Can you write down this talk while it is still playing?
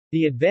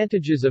The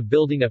advantages of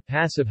building a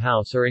passive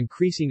house are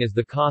increasing as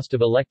the cost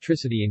of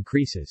electricity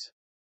increases.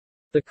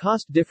 The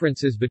cost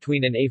differences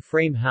between an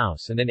A-frame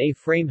house and an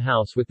A-frame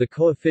house with the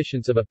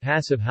coefficients of a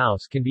passive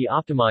house can be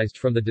optimized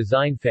from the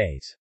design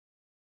phase.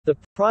 The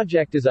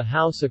project is a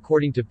house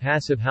according to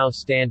passive house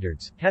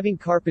standards, having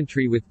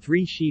carpentry with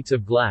 3 sheets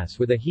of glass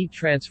with a heat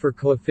transfer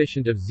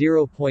coefficient of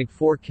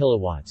 0.4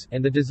 kilowatts,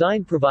 and the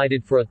design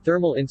provided for a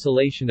thermal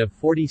insulation of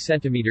 40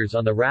 centimeters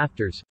on the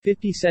rafters,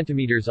 50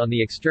 centimeters on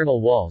the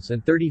external walls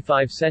and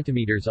 35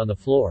 centimeters on the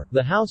floor,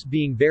 the house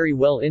being very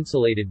well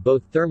insulated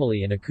both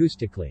thermally and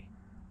acoustically.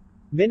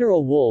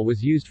 Mineral wool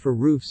was used for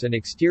roofs and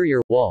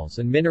exterior walls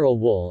and mineral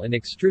wool and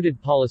extruded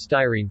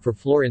polystyrene for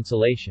floor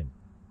insulation.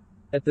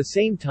 At the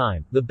same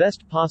time, the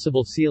best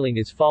possible ceiling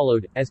is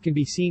followed, as can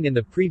be seen in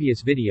the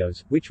previous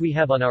videos, which we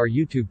have on our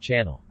YouTube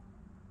channel.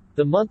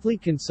 The monthly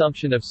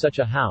consumption of such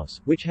a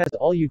house, which has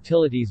all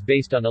utilities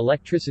based on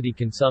electricity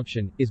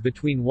consumption, is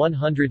between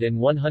 100 and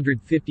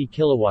 150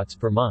 kilowatts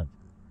per month.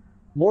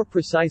 More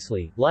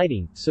precisely,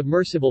 lighting,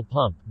 submersible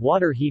pump,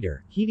 water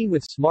heater, heating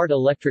with smart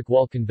electric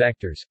wall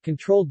convectors,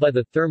 controlled by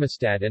the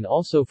thermostat and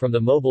also from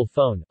the mobile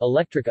phone,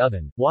 electric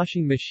oven,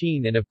 washing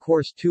machine and of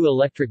course 2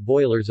 electric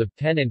boilers of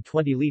 10 and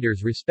 20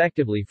 liters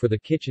respectively for the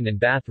kitchen and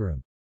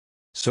bathroom.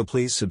 So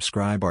please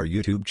subscribe our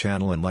YouTube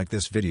channel and like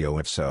this video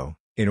if so,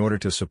 in order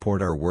to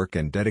support our work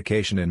and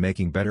dedication in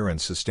making better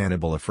and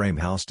sustainable a frame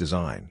house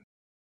design.